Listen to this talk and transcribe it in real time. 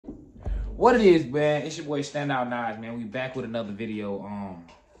What it is, man, it's your boy Stvndoutnaj, man. We back with another video.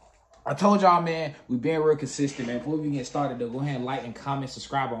 I told y'all, man, we been real consistent, man. Before we get started, though, go ahead and like and comment,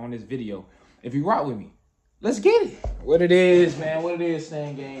 subscribe on this video. If you rock with me, let's get it. What it is, man, what it is,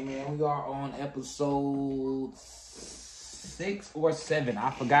 Stan Gang, man. We are on episode 6 or 7. I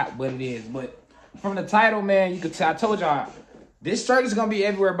forgot what it is, but from the title, man, you could tell. I told y'all, this shirt is gonna be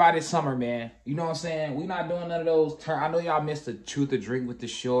everywhere by this summer, man. You know what I'm saying? We not doing none of those I know y'all missed the truth or drink with the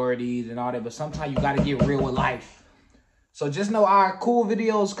shorties and all that, but sometimes you gotta get real with life. So just know our cool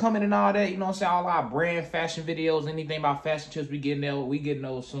videos coming and all that. You know what I'm saying? All our brand fashion videos, anything about fashion tips, we getting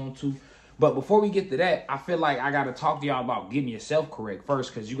those soon too. But before we get to that, I feel like I gotta talk to y'all about getting yourself correct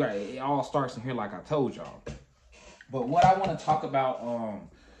first, because it all starts in here, like I told y'all. But what I want to talk about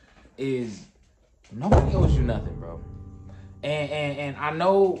is nobody owes you nothing, bro. And I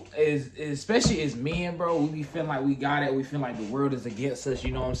know, especially as men, bro, we be feeling like we got it. We feel like the world is against us,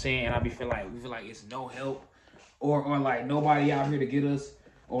 you know what I'm saying? And we feel like it's no help, or like nobody out here to get us,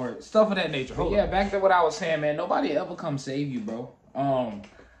 or stuff of that nature. But yeah, back to what I was saying, man. Nobody ever come save you, bro.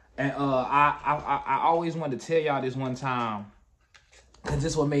 I always wanted to tell y'all this one time, because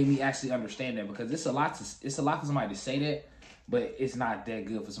this is what made me actually understand that. Because it's a lot for somebody to say that, but it's not that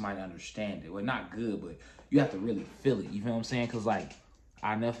good for somebody to understand it. Well, not good, but you have to really feel it. You feel what I'm saying? Because, like,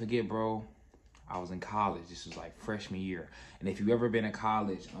 I'll never forget, bro, I was in college. This was, like, freshman year. And if you've ever been in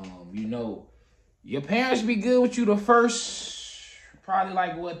college, you know, your parents be good with you the first, probably,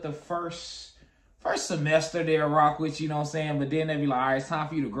 like, what, the first semester they'll rock with you, you know what I'm saying? But then they'll be like, all right, it's time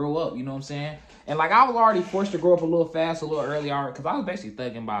for you to grow up, you know what I'm saying? And, like, I was already forced to grow up a little fast, a little early, because I was basically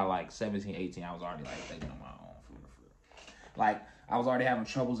thugging by, like, 17, 18. I was already, like, thugging on my own. Like, I was already having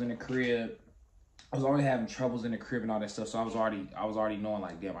troubles in the crib. And all that stuff. So I was already knowing,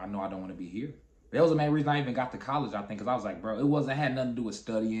 like, damn, I know I don't want to be here. That was the main reason I even got to college, I think, because I was like, bro, had nothing to do with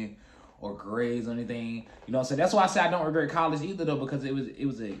studying or grades or anything. You know what I'm saying? That's why I say I don't regret college either, though, because it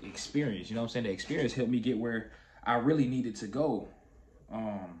was an experience. You know what I'm saying? The experience helped me get where I really needed to go.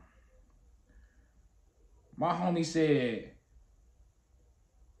 My homie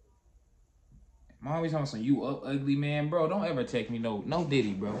talking some you up ugly, man. Bro, don't ever take me no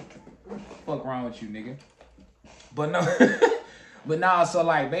diddy, bro. Fuck wrong with you, nigga. But no, but nah, so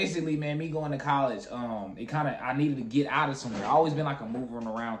like basically, man, me going to college, I needed to get out of somewhere. I always been like a moving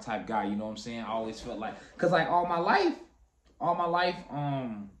around type guy, you know what I'm saying? I always felt like, cause like all my life, I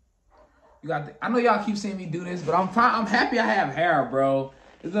know y'all keep seeing me do this, but I'm happy I have hair, bro.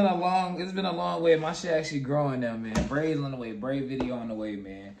 It's been a long way. My shit actually growing now, man. Braids on the way, braid video on the way,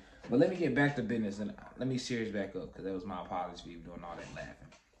 man. But let me get back to business and let me serious back up, because that was my apology for you doing all that laughing.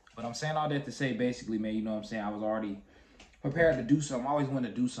 But I'm saying all that to say, basically, man, you know what I'm saying? I was already prepared to do something. I always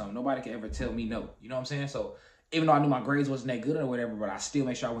wanted to do something. Nobody could ever tell me no. You know what I'm saying? So even though I knew my grades wasn't that good or whatever, but I still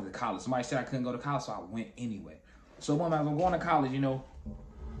made sure I went to college. Somebody said I couldn't go to college, so I went anyway. So when I was going to college, you know,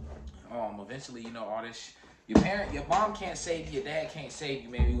 eventually, you know, all this, your mom can't save you, your dad can't save you,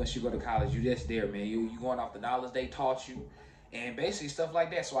 man, unless you go to college. You just there, man. You going off the knowledge they taught you and basically stuff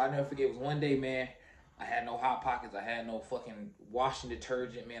like that. So I never forget, it was one day, man, I had no Hot Pockets. I had no fucking washing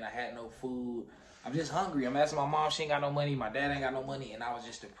detergent, man. I had no food. I'm just hungry. I'm asking my mom. She ain't got no money. My dad ain't got no money. And I was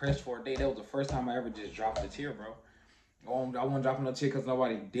just depressed for a day. That was the first time I ever just dropped a tear, bro. I wasn't dropping no tear because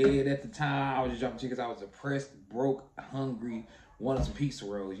nobody dead at the time. I was just dropping a tear because I was depressed, broke, hungry, wanted some pizza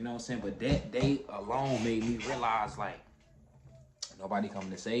rolls. You know what I'm saying? But that day alone made me realize, like, nobody coming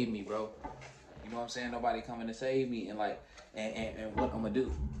to save me, bro. You know what I'm saying? Nobody coming to save me. And, like, and what I'm going to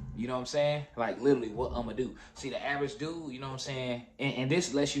do. You know what I'm saying? Like, literally, what I'm going to do. See, the average dude, you know what I'm saying? And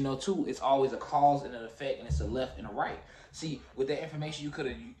this lets you know, too, it's always a cause and an effect, and it's a left and a right. See, with that information,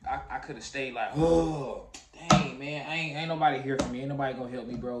 I could have stayed like, oh, dang, man, ain't nobody here for me. Ain't nobody going to help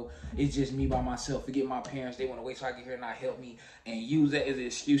me, bro. It's just me by myself. Forget my parents. They want to wait till I get here and not help me. And use that as an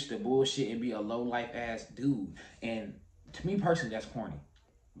excuse to bullshit and be a low-life-ass dude. And to me, personally, that's corny.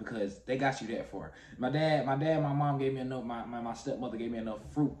 Because they got you that for. My mom gave me enough, my stepmother gave me enough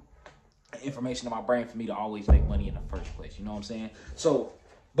fruit, information in my brain for me to always make money in the first place. You know what I'm saying? So,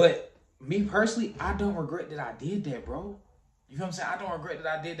 but me personally, I don't regret that I did that, bro. You know what I'm saying? I don't regret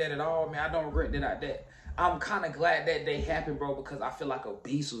that I did that at all, man. I don't regret that I'm kind of glad that day happened, bro, because I feel like a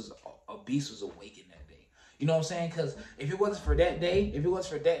beast was awakened that day. You know what I'm saying? Because if it wasn't for that day, at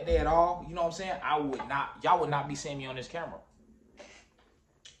all, you know what I'm saying? Y'all would not be seeing me on this camera.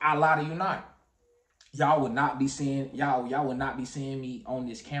 I lie to you not. Y'all would not be seeing me on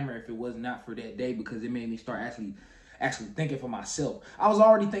this camera if it was not for that day, because it made me start actually thinking for myself. I was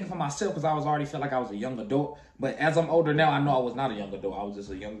already thinking for myself because I was already felt like I was a young adult. But as I'm older now, I know I was not a young adult. I was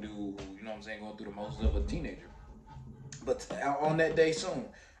just a young dude who, you know what I'm saying, going through the motions of a teenager. But on that day soon,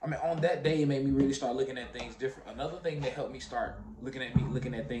 I mean, on that day, it made me really start looking at things different. Another thing that helped me start looking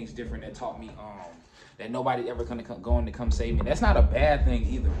at things different, that taught me that nobody ever going to come save me. That's not a bad thing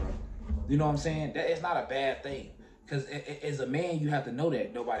either, bro. You know what I'm saying? That is not a bad thing. Because as a man, you have to know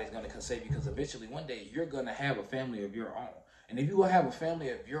that nobody's going to come save you. Because eventually, one day, you're going to have a family of your own. And if you're going to have a family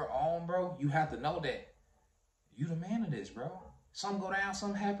of your own, bro, you have to know that you the man of this, bro. Something go down,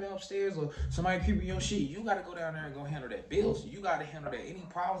 something happen upstairs, or somebody creeping your shit. You got to go down there and go handle that. Bills, you got to handle that. Any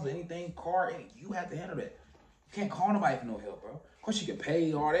problems, anything, you have to handle that. You can't call nobody for no help, bro. Of course, you can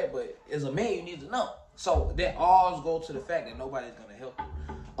pay all that, but as a man, you need to know. So that all goes to the fact that nobody's going to help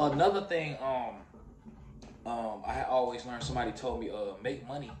you. Another thing, I always learned, somebody told me, make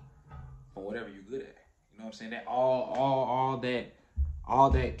money from whatever you're good at. You know what I'm saying? That all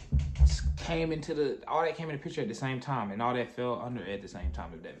that came into the picture at the same time, and all that fell under at the same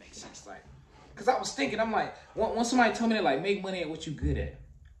time, if that makes sense. Like, cause I was thinking, I'm like, when somebody told me that, like, make money at what you good at,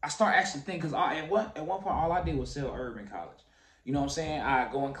 I start actually thinking, cause at one point, all I did was sell herb in college. You know what I'm saying?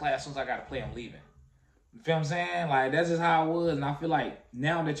 I go in class, as soon as I gotta play, I'm leaving. You feel what I'm saying? Like, that's just how it was. And I feel like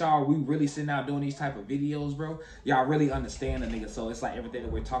now that we really sitting out doing these type of videos, bro, y'all really understand the nigga. So it's like everything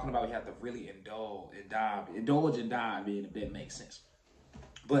that we're talking about, we have to really indulge and dive in, if that makes sense.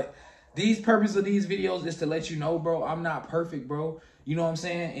 But the purpose of these videos is to let you know, bro, I'm not perfect, bro. You know what I'm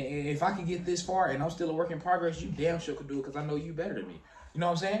saying? And if I can get this far and I'm still a work in progress, you damn sure could do it, because I know you better than me. You know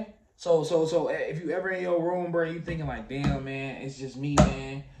what I'm saying? So if you ever in your room, bro, you thinking like, damn, man, it's just me,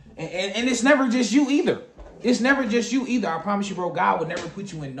 man. And it's never just you either. It's never just you either. I promise you, bro, God would never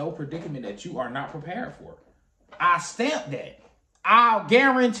put you in no predicament that you are not prepared for. I stamp that. I'll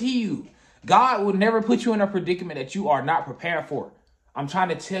guarantee you, God would never put you in a predicament that you are not prepared for. I'm trying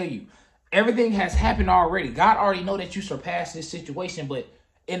to tell you, everything has happened already. God already know that you surpassed this situation, but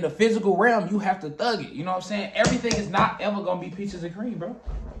in the physical realm, you have to thug it. You know what I'm saying? Everything is not ever going to be peaches and cream, bro.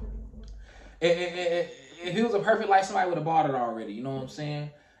 If it was a perfect life, somebody would have bought it already. You know what I'm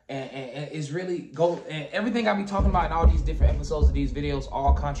saying? And it's really and everything I be talking about in all these different episodes of these videos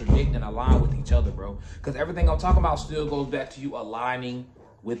all contradict and align with each other, bro. Because everything I'm talking about still goes back to you aligning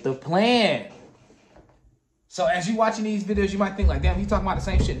with the plan. So as you watching these videos, you might think like, damn, he's talking about the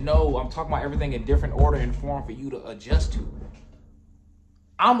same shit. No, I'm talking about everything in different order and form for you to adjust to.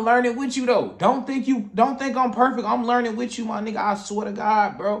 I'm learning with you though. Don't think I'm perfect. I'm learning with you, my nigga. I swear to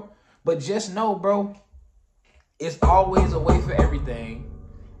God, bro. But just know, bro, it's always a way for everything.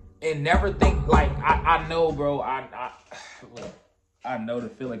 And never think like I know, bro. Look, I know the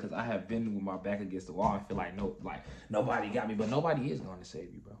feeling, because I have been with my back against the wall. I feel like nobody got me, but nobody is going to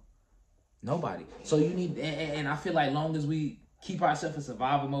save you, bro. Nobody. So you need, and I feel like long as we keep ourselves in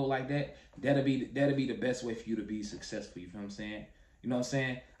survival mode like that, that'll be the best way for you to be successful. You feel what I'm saying? You know what I'm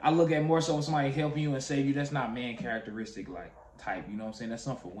saying? I look at more so when somebody helping you and save you. That's not man characteristic like type. You know what I'm saying? That's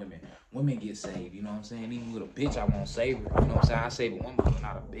something for women. Women get saved. You know what I'm saying? Even with a bitch, I won't save her. You know what I'm saying? I save a woman, but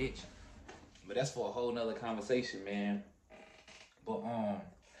not a bitch. But that's for a whole nother conversation, man. But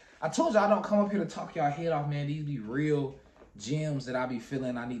I told y'all I don't come up here to talk y'all head off, man. These be real gems that I be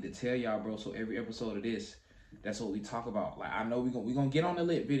feeling I need to tell y'all, bro. So every episode of this, that's what we talk about. Like, I know we gonna get on the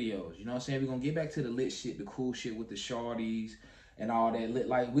lit videos. You know what I'm saying? We're gonna get back to the lit shit, the cool shit with the shorties and all that lit.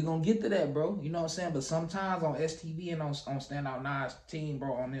 Like, we're gonna get to that, bro. You know what I'm saying? But sometimes on STV and on Stvndoutnaj team,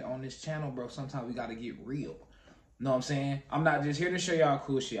 bro, on this channel, bro, sometimes we gotta get real. You know what I'm saying? I'm not just here to show y'all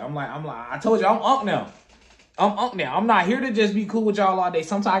cool shit. I'm like, I told you, I'm up now. I'm not here to just be cool with y'all all day.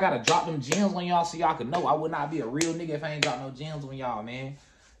 Sometimes I gotta drop them gems on y'all so y'all can know I would not be a real nigga if I ain't drop no gems on y'all, man.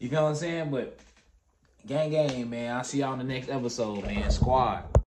 You feel what I'm saying? But gang, man. I'll see y'all in the next episode, man. Squad.